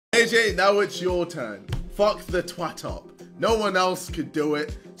AJ, now it's your turn. Fuck the twat up. No one else could do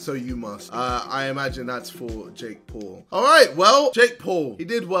it, so you must. I imagine that's for Jake Paul. All right, well, Jake Paul, he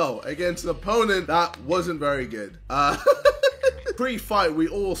did well against an opponent that wasn't very good. Pre-fight, we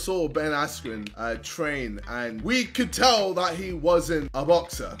all saw Ben Askren train, and we could tell that he wasn't a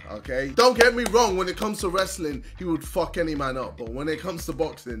boxer, okay? Don't get me wrong, when it comes to wrestling, he would fuck any man up. But when it comes to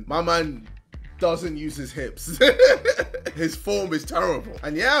boxing, my man doesn't use his hips. His form is terrible.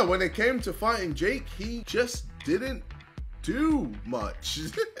 And yeah, when it came to fighting Jake, he just didn't do much.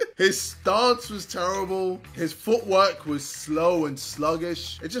 His stance was terrible. His footwork was slow and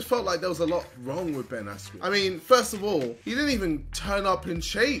sluggish. It just felt like there was a lot wrong with Ben Askren. I mean, first of all, he didn't even turn up in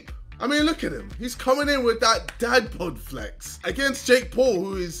shape. I mean, look at him. He's coming in with that dad bod flex against Jake Paul,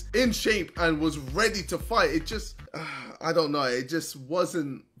 who is in shape and was ready to fight. It just, I don't know. It just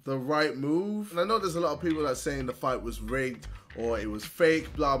wasn't the right move. And I know there's a lot of people that are saying the fight was rigged or it was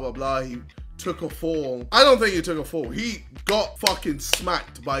fake, blah, blah, blah. He took a fall. I don't think he took a fall. He got fucking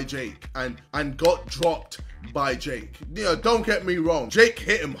smacked by Jake and got dropped by Jake. You know, don't get me wrong. Jake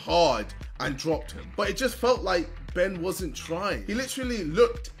hit him hard and dropped him. But it just felt like Ben wasn't trying. He literally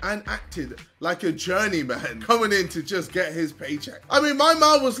looked and acted like a journeyman coming in to just get his paycheck. I mean, my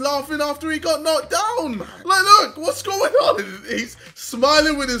man was laughing after he got knocked down, man. Like, look, what's going on? He's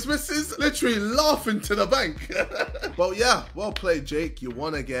smiling with his missus, literally laughing to the bank. Well, yeah, well played, Jake. You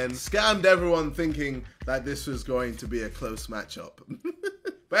won again. Scammed everyone thinking that this was going to be a close matchup.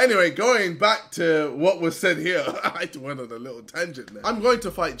 But anyway, going back to what was said here, I went on a little tangent there. I'm going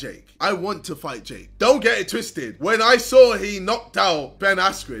to fight Jake. I want to fight Jake. Don't get it twisted. When I saw he knocked out Ben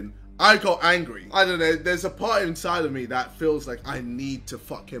Askren, I got angry. I don't know, there's a part inside of me that feels like I need to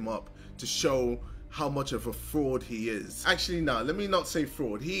fuck him up to show how much of a fraud he is. Actually, no, let me not say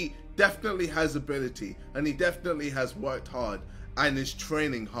fraud. He definitely has ability and he definitely has worked hard and is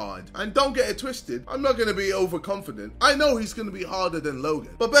training hard. And don't get it twisted, I'm not gonna be overconfident. I know he's gonna be harder than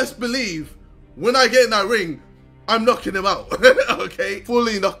Logan. But best believe, when I get in that ring, I'm knocking him out, okay?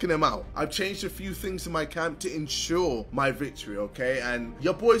 Fully knocking him out. I've changed a few things in my camp to ensure my victory, okay? And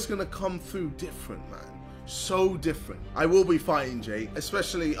your boy's gonna come through different, man. So different. I will be fighting Jake,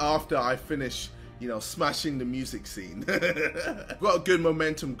 especially after I finish, you know, smashing the music scene. I've got a good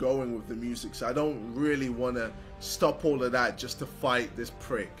momentum going with the music, so I don't really want to stop all of that just to fight this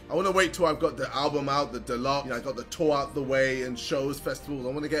prick. I want to wait till I've got the album out, the deluxe, you know, I got the tour out the way and shows, festivals. I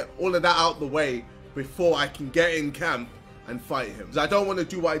want to get all of that out the way before I can get in camp and fight him. Because I don't want to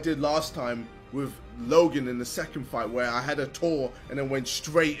do what I did last time with Logan in the second fight, where I had a tour and then went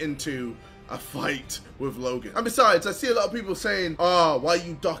straight into a fight with Logan. And besides, I see a lot of people saying, oh, why are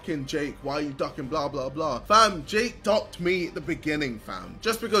you ducking Jake? Why are you ducking blah, blah, blah? Fam, Jake ducked me at the beginning, fam.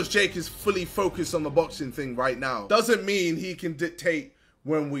 Just because Jake is fully focused on the boxing thing right now doesn't mean he can dictate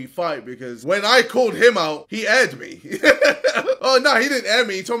when we fight, because when I called him out, he aired me. Oh, no, he didn't air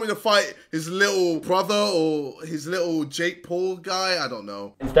me. He told me to fight his little brother or his little Jake Paul guy. I don't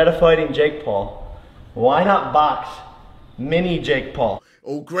know. Instead of fighting Jake Paul, why not box mini Jake Paul?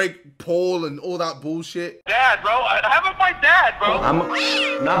 Or Greg Paul and all that bullshit. Dad, bro, have him fight Dad, bro. I'm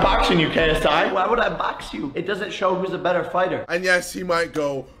not boxing you, KSI. Why would I box you? It doesn't show who's a better fighter. And yes, he might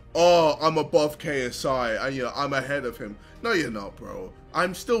go, oh, I'm above KSI, and you know, I'm ahead of him. No, you're not, bro.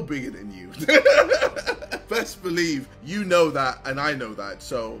 I'm still bigger than you. Best believe you know that, and I know that,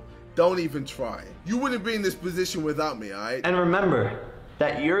 so don't even try. You wouldn't be in this position without me, alright? And remember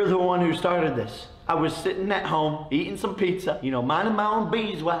that you're the one who started this. I was sitting at home, eating some pizza, you know, minding my own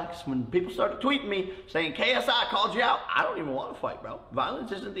beeswax, when people started tweeting me, saying, KSI called you out. I don't even want to fight, bro.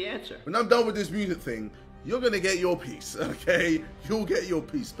 Violence isn't the answer. When I'm done with this music thing, you're gonna get your piece, okay? You'll get your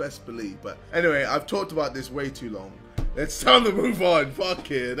piece, best believe. But anyway, I've talked about this way too long. It's time to move on.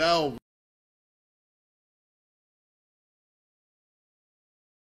 Fuck it, hell.